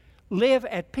you, live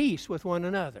at peace with one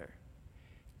another.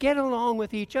 Get along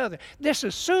with each other. This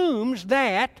assumes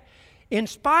that in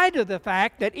spite of the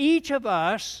fact that each of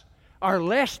us are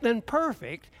less than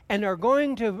perfect and are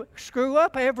going to screw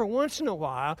up every once in a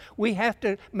while, we have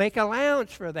to make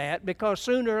allowance for that because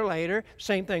sooner or later,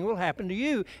 same thing will happen to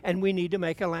you, and we need to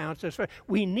make allowances for it.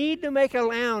 We need to make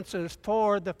allowances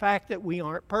for the fact that we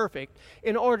aren't perfect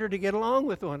in order to get along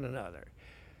with one another.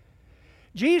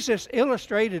 Jesus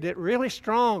illustrated it really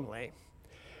strongly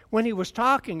when he was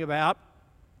talking about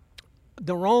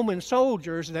the Roman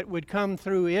soldiers that would come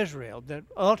through Israel. That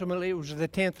ultimately it was the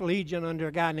 10th Legion under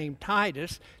a guy named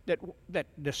Titus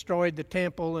that destroyed the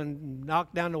temple and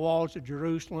knocked down the walls of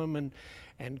Jerusalem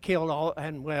and killed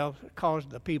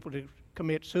caused the people to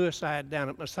commit suicide down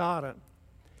at Masada.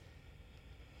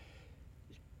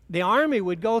 the army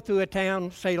would go through a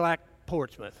town, say like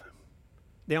Portsmouth.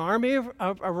 The army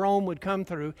of Rome would come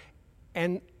through,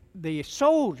 and the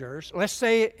soldiers, let's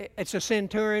say it's a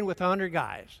centurion with 100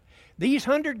 guys. These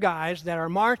 100 guys that are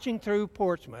marching through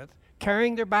Portsmouth,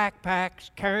 carrying their backpacks,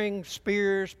 carrying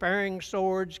spears, carrying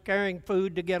swords, carrying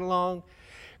food to get along,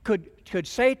 could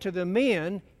say to the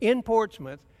men in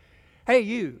Portsmouth, "Hey,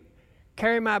 you,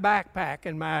 carry my backpack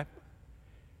and my..."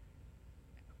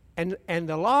 And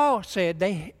the law said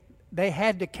they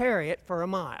had to carry it for a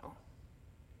mile.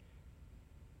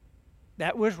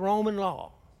 That was Roman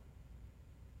law.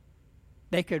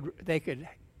 They could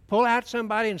pull out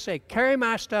somebody and say, "Carry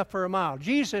my stuff for a mile."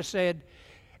 Jesus said,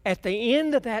 at the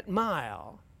end of that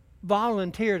mile,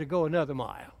 volunteer to go another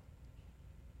mile.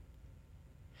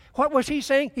 What was he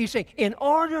saying? He's saying, in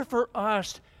order for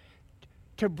us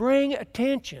to bring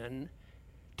attention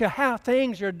to how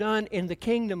things are done in the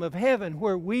kingdom of heaven,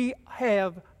 where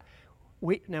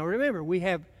now remember, we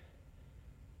have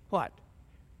what?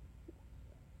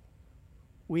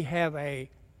 We have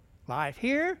a life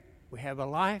here, we have a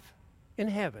life in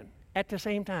heaven at the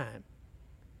same time.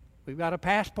 We've got a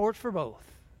passport for both.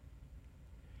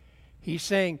 He's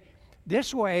saying,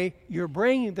 this way you're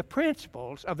bringing the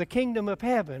principles of the kingdom of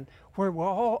heaven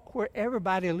where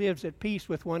everybody lives at peace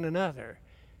with one another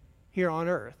here on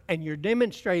earth, and you're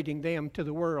demonstrating them to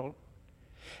the world.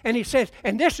 And he says,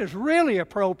 and this is really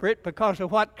appropriate because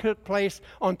of what took place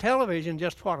on television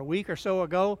just, a week or so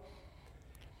ago,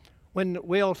 when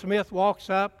Will Smith walks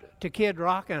up to Kid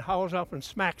Rock and hauls up and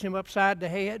smacks him upside the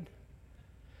head.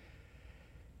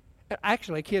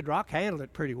 Actually, Kid Rock handled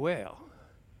it pretty well.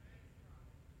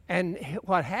 And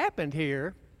what happened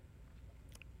here,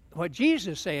 what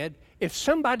Jesus said, if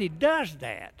somebody does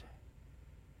that,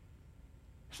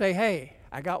 say, "Hey,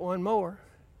 I got one more.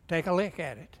 Take a lick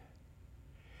at it."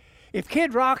 If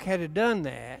Kid Rock had done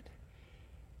that,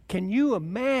 can you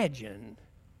imagine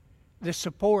the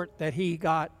support that he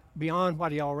got beyond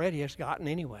what he already has gotten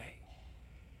anyway?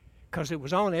 Because it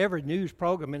was on every news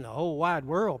program in the whole wide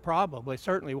world, probably,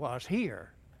 certainly was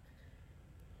here.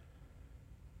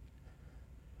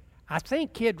 I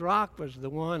think Kid Rock was the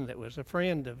one that was a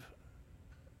friend of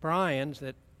Brian's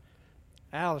that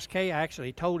Alice Kay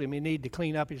actually told him he needed to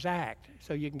clean up his act,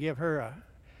 so you can give her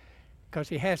because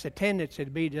he has a tendency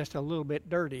to be just a little bit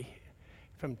dirty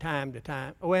from time to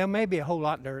time. Well, maybe a whole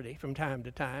lot dirty from time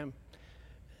to time.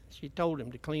 She told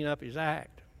him to clean up his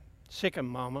act. Sick him,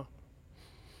 Mama.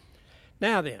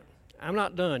 Now then, I'm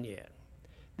not done yet.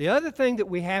 The other thing that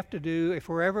we have to do if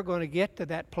we're ever going to get to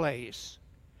that place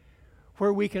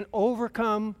where we can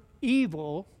overcome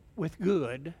evil with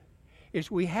good is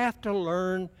we have to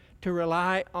learn to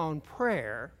rely on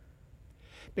prayer,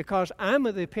 because I'm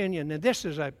of the opinion, and this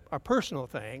is a personal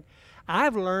thing,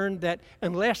 I've learned that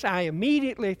unless I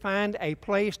immediately find a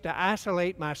place to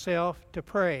isolate myself to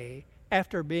pray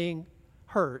after being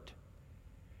hurt,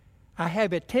 I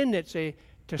have a tendency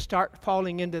to start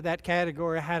falling into that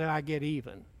category, how do I get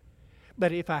even?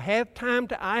 But if I have time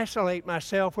to isolate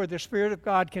myself where the Spirit of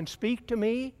God can speak to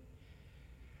me,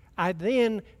 I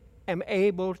then am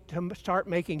able to start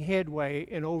making headway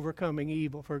in overcoming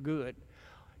evil for good.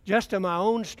 Just of my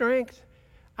own strength,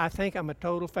 I think I'm a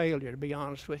total failure, to be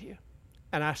honest with you.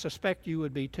 And I suspect you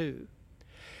would be too.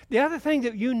 The other thing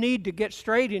that you need to get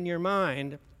straight in your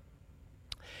mind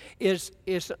is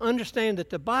to understand that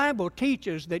the Bible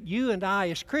teaches that you and I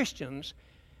as Christians,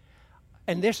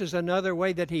 and this is another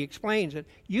way that he explains it,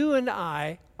 you and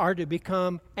I are to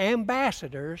become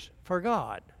ambassadors for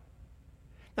God.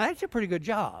 Now, that's a pretty good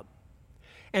job.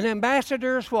 An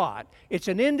ambassador is what? It's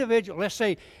an individual. Let's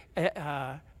say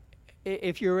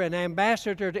if you're an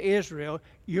ambassador to Israel,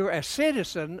 you're a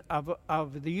citizen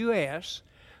of the U.S.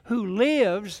 who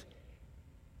lives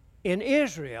in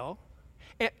Israel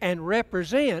and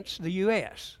represents the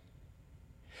U.S.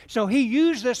 So he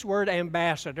used this word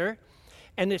ambassador,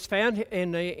 and it's found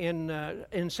in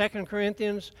 2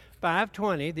 Corinthians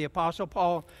 5:20. The Apostle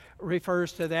Paul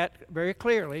refers to that very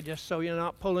clearly, just so you're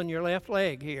not pulling your left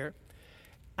leg here.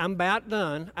 I'm about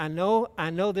done. I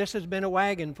know this has been a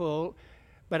wagon full,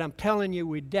 but I'm telling you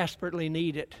we desperately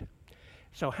need it.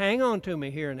 So hang on to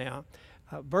me here now.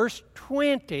 Verse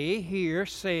 20 here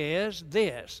says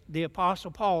this. The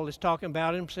Apostle Paul is talking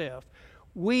about himself.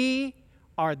 We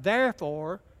are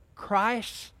therefore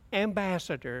Christ's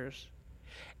ambassadors,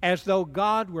 as though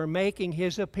God were making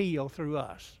his appeal through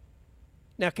us.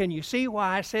 Now, can you see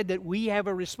why I said that we have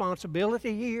a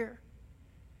responsibility here?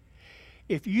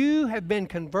 If you have been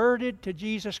converted to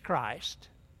Jesus Christ,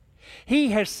 he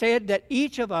has said that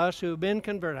each of us who have been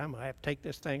converted, I'm going to have to take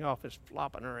this thing off, it's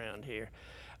flopping around here.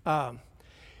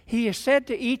 He has said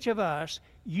to each of us,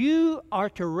 You are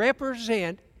to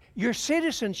represent, your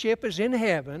citizenship is in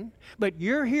heaven, but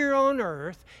you're here on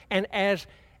earth, and as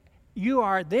you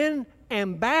are then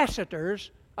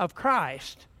ambassadors of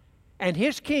Christ and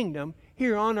His kingdom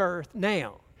here on earth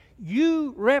now.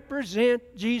 You represent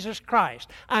Jesus Christ.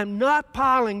 I'm not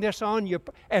piling this on you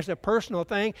as a personal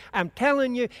thing. I'm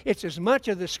telling you it's as much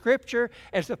of the Scripture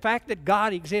as the fact that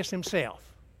God exists Himself.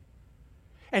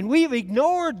 And we've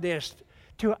ignored this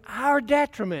to our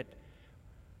detriment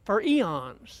for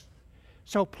eons.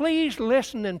 So please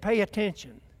listen and pay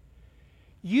attention.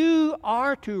 You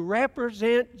are to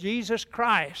represent Jesus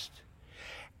Christ.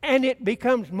 And it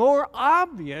becomes more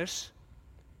obvious,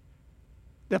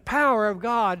 the power of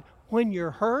God, when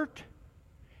you're hurt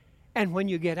and when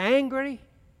you get angry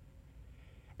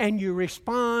and you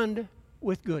respond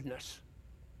with goodness.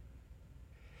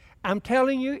 I'm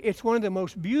telling you, it's one of the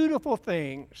most beautiful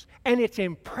things, and it's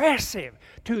impressive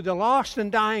to the lost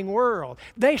and dying world.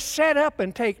 They set up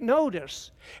and take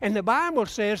notice. And the Bible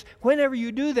says whenever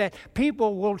you do that,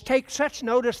 people will take such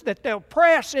notice that they'll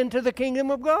press into the kingdom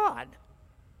of God.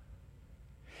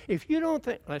 If you don't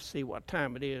think, let's see what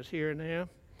time it is here now.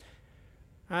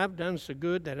 I've done so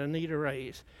good that I need a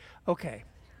raise. Okay.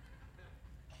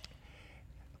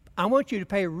 I want you to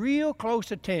pay real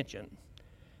close attention,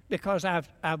 because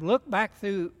I've looked back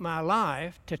through my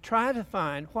life to try to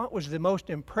find what was the most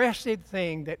impressive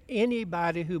thing that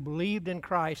anybody who believed in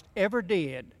Christ ever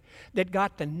did that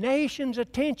got the nation's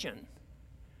attention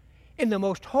in the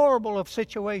most horrible of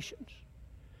situations,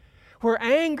 where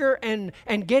anger and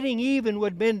getting even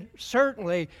would have been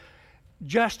certainly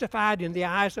justified in the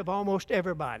eyes of almost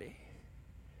everybody.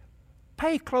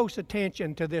 Pay close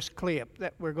attention to this clip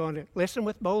that we're going to listen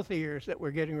with both ears that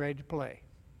we're getting ready to play.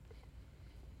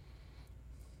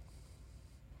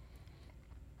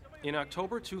 In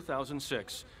October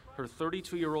 2006, her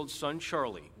 32-year-old son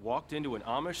Charlie walked into an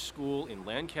Amish school in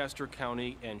Lancaster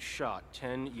County and shot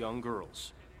 10 young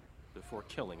girls before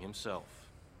killing himself.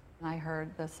 I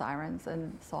heard the sirens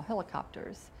and saw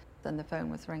helicopters. Then the phone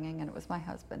was ringing, and it was my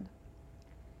husband.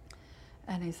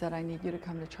 And he said, "I need you to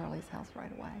come to Charlie's house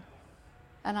right away."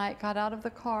 And I got out of the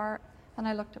car, and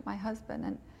I looked at my husband,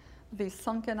 and these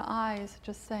sunken eyes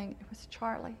just saying, it was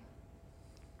Charlie.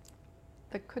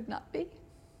 That could not be.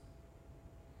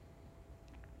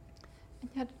 And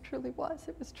yet it truly was.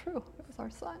 It was true. It was our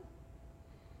son.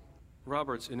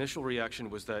 Robert's initial reaction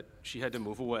was that she had to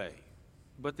move away.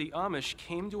 But the Amish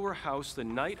came to her house the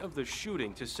night of the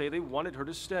shooting to say they wanted her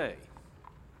to stay.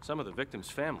 Some of the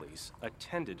victims' families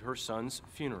attended her son's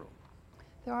funeral.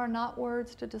 There are not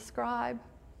words to describe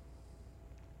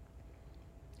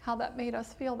how that made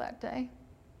us feel that day.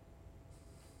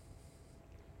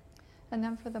 And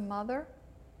then for the mother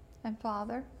and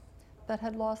father that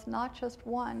had lost not just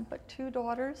one, but 2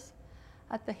 daughters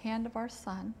at the hand of our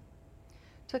son,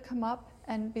 to come up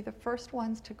and be the first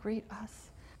ones to greet us.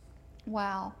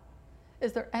 Wow.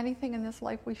 Is there anything in this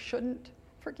life we shouldn't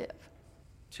forgive?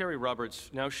 Terry Roberts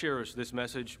now shares this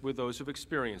message with those who've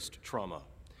experienced trauma.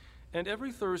 And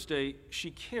every Thursday,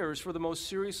 she cares for the most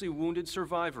seriously wounded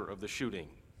survivor of the shooting,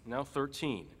 now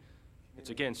 13. It's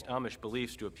against Amish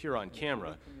beliefs to appear on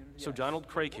camera, so Donald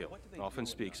Craighill often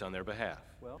speaks on their behalf.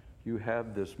 You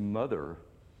have this mother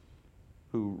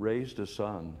who raised a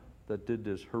son that did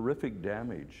this horrific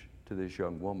damage to this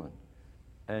young woman.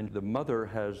 And the mother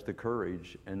has the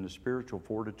courage and the spiritual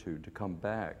fortitude to come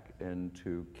back and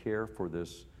to care for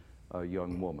this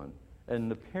young woman. And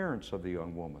the parents of the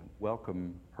young woman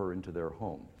welcome her into their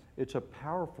home. It's a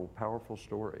powerful, powerful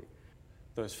story.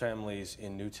 Those families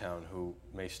in Newtown who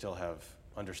may still have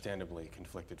understandably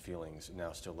conflicted feelings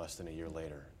now, still less than a year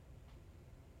later,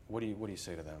 what do you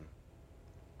say to them?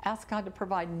 Ask God to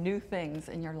provide new things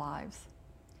in your lives,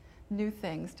 new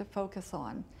things to focus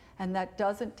on, and that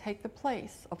doesn't take the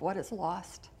place of what is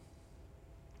lost.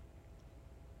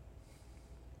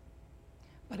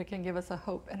 But it can give us a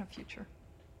hope and a future.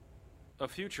 A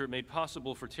future made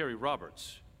possible for Terry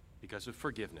Roberts because of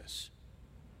forgiveness.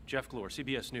 Jeff Glor,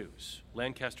 CBS News,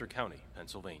 Lancaster County,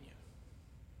 Pennsylvania.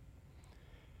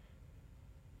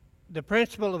 The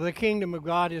principle of the kingdom of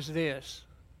God is this.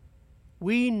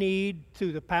 We need,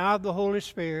 through the power of the Holy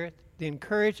Spirit, the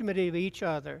encouragement of each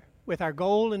other, with our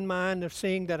goal in mind of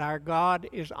seeing that our God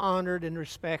is honored and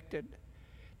respected,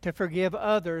 to forgive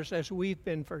others as we've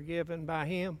been forgiven by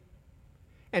Him,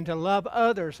 and to love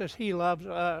others as He loves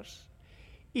us,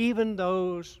 even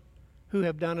those who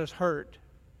have done us hurt.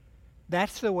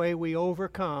 That's the way we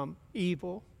overcome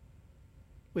evil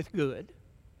with good.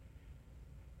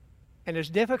 And as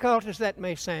difficult as that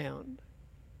may sound,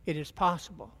 it is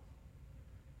possible.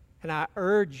 And I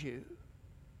urge you,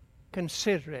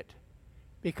 consider it.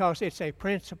 because it's a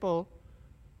principle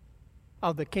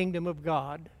of the kingdom of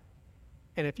God.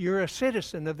 And if you're a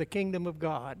citizen of the kingdom of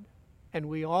God, and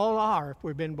we all are if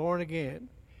we've been born again,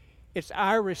 it's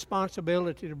our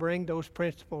responsibility to bring those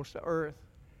principles to earth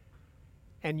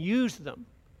and use them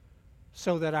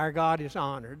so that our God is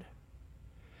honored.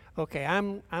 Okay,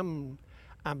 I'm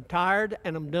tired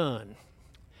and I'm done.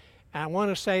 I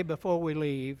want to say before we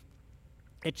leave,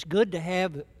 it's good to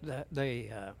have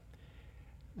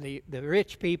the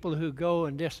rich people who go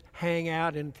and just hang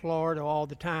out in Florida all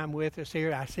the time with us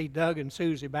here. I see Doug and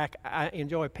Susie back. I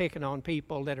enjoy picking on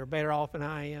people that are better off than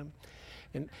I am.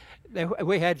 And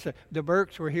we had the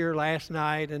Burks were here last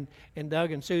night, and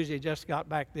Doug and Susie just got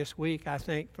back this week, I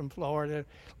think, from Florida,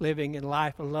 living in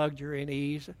life of luxury and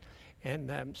ease. And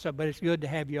but it's good to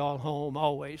have you all home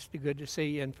always. It's good to see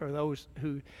you. And for those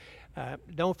who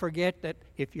don't forget that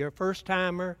if you're a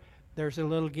first-timer, there's a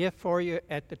little gift for you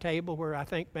at the table where I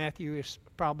think Matthew is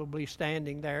probably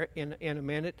standing there in a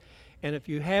minute. And if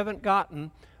you haven't gotten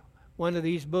one of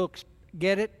these books,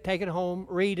 get it, take it home,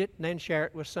 read it, and then share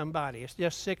it with somebody. It's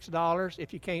just $6.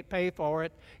 If you can't pay for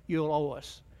it, you'll owe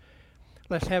us.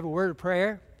 Let's have a word of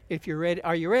prayer. If you're ready,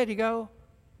 are you ready to go?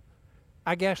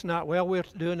 I guess not. Well, we'll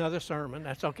do another sermon.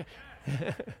 That's okay.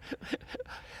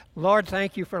 Lord,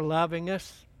 thank you for loving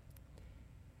us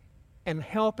and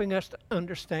helping us to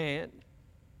understand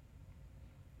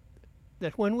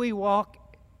that when we walk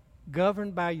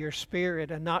governed by your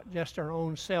Spirit and not just our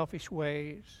own selfish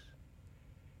ways,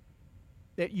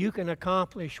 that you can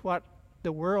accomplish what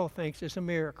the world thinks is a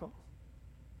miracle.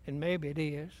 And maybe it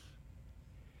is.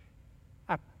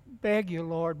 I beg you,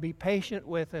 Lord, be patient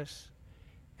with us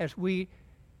as we,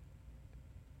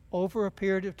 over a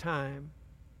period of time,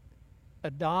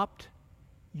 adopt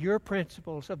your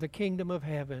principles of the kingdom of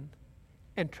heaven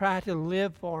and try to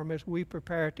live for them as we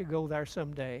prepare to go there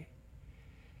someday.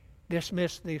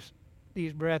 Dismiss these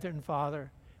brethren,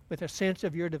 Father, with a sense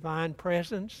of your divine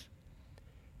presence.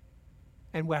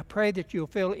 And I pray that you'll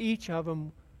fill each of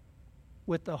them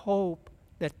with the hope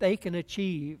that they can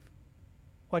achieve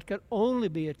what can only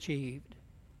be achieved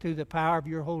through the power of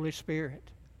your Holy Spirit.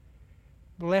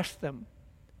 Bless them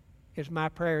is my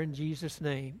prayer in Jesus'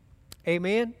 name.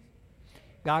 Amen.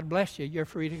 God bless you. You're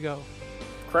free to go.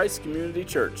 Christ Community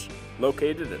Church,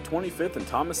 located at 25th and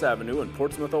Thomas Avenue in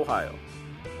Portsmouth, Ohio.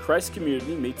 Christ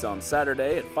Community meets on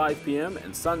Saturday at 5 p.m.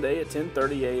 and Sunday at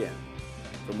 10:30 a.m.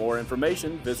 For more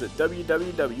information, visit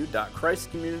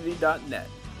www.christcommunity.net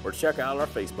or check out our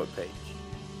Facebook page.